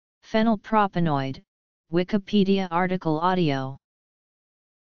Phenylpropanoid, Wikipedia article audio.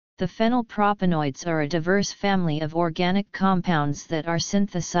 The phenylpropanoids are a diverse family of organic compounds that are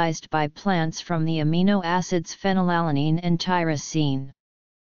synthesized by plants from the amino acids phenylalanine and tyrosine.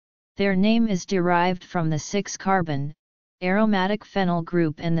 Their name is derived from the 6-carbon, aromatic phenyl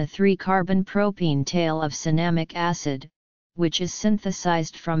group and the 3-carbon propene tail of cinnamic acid, which is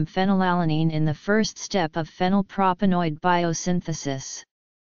synthesized from phenylalanine in the first step of phenylpropanoid biosynthesis.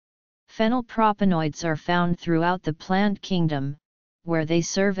 Phenylpropanoids are found throughout the plant kingdom, where they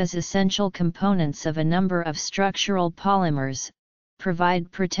serve as essential components of a number of structural polymers,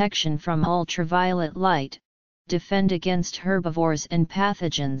 provide protection from ultraviolet light, defend against herbivores and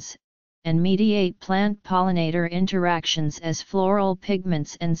pathogens, and mediate plant-pollinator interactions as floral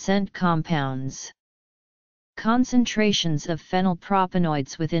pigments and scent compounds. Concentrations of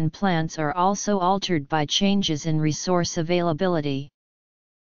phenylpropanoids within plants are also altered by changes in resource availability.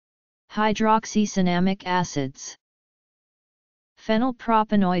 Hydroxycinnamic acids.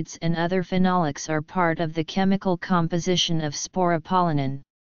 Phenylpropanoids and other phenolics are part of the chemical composition of sporopollenin.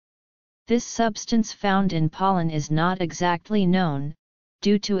 This substance found in pollen is not exactly known,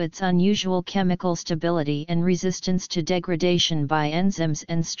 due to its unusual chemical stability and resistance to degradation by enzymes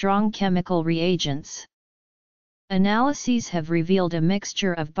and strong chemical reagents. Analyses have revealed a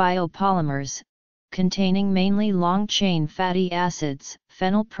mixture of biopolymers, containing mainly long-chain fatty acids,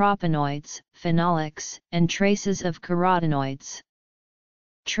 phenylpropanoids, phenolics, and traces of carotenoids.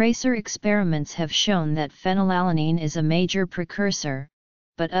 Tracer experiments have shown that phenylalanine is a major precursor,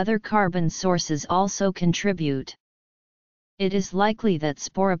 but other carbon sources also contribute. It is likely that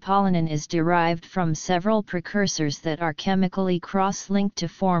sporopollenin is derived from several precursors that are chemically cross-linked to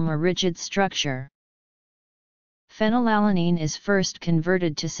form a rigid structure. Phenylalanine is first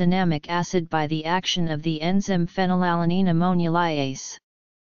converted to cinnamic acid by the action of the enzyme phenylalanine ammonolyase.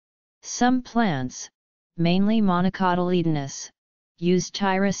 Some plants, mainly monocotyledonous, use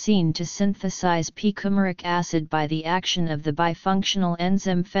tyrosine to synthesize p-coumaric acid by the action of the bifunctional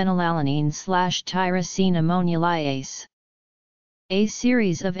enzyme phenylalanine/tyrosine ammonolyase. A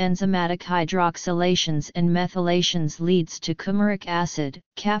series of enzymatic hydroxylations and methylations leads to coumaric acid,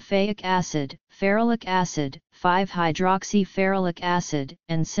 caffeic acid, ferulic acid, 5-hydroxyferulic acid,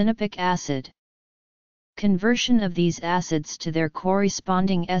 and synapic acid. Conversion of these acids to their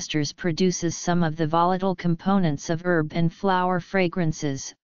corresponding esters produces some of the volatile components of herb and flower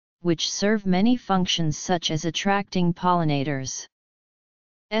fragrances, which serve many functions such as attracting pollinators.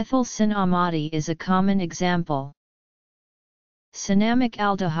 Ethyl cinnamate is a common example. Cinnamic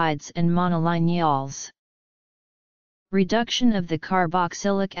aldehydes and monolineols. Reduction of the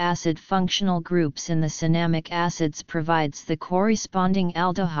carboxylic acid functional groups in the cinnamic acids provides the corresponding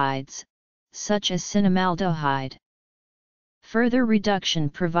aldehydes, such as cinnamaldehyde. Further reduction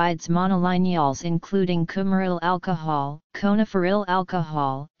provides monolineols including coumaryl alcohol, conopheryl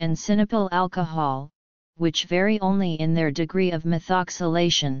alcohol, and sinapyl alcohol, which vary only in their degree of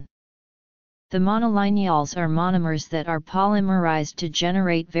methoxylation. The monolineols are monomers that are polymerized to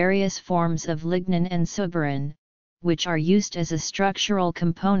generate various forms of lignin and suberin, which are used as a structural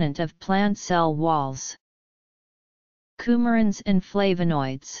component of plant cell walls. Coumarins and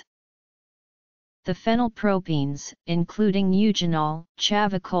flavonoids. The phenylpropenes, including eugenol,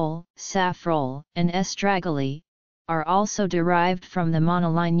 chavicol, safrole, and estragole, are also derived from the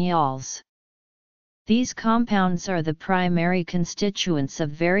monolineols. These compounds are the primary constituents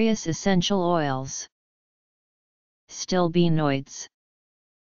of various essential oils. Stilbenoids.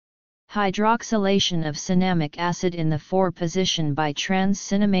 Hydroxylation of cinnamic acid in the 4 position by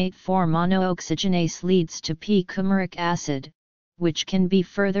trans-cinnamate 4-monooxygenase leads to p-coumaric acid, which can be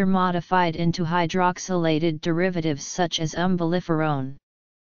further modified into hydroxylated derivatives such as umbelliferone.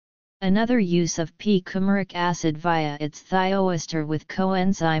 Another use of p-coumaric acid via its thioester with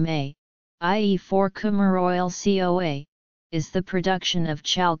coenzyme A, i.e. 4-coumaroyl CoA, is the production of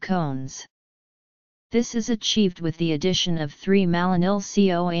chalcones. This is achieved with the addition of 3-malonyl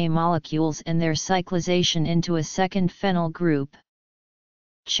CoA molecules and their cyclization into a second phenyl group.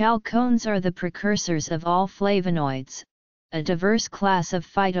 Chalcones are the precursors of all flavonoids, a diverse class of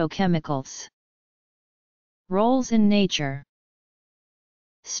phytochemicals. Roles in nature.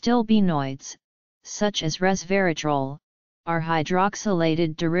 Stilbenoids, such as resveratrol, are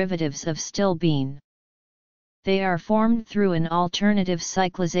hydroxylated derivatives of stilbene. They are formed through an alternative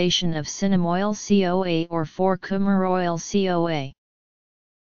cyclization of cinnamoyl CoA or 4-coumaroyl CoA.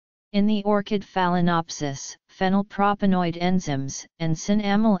 In the orchid Phalaenopsis, phenylpropanoid enzymes and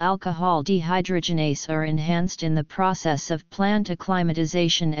cyn-amyl alcohol dehydrogenase are enhanced in the process of plant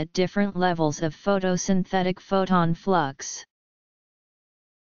acclimatization at different levels of photosynthetic photon flux.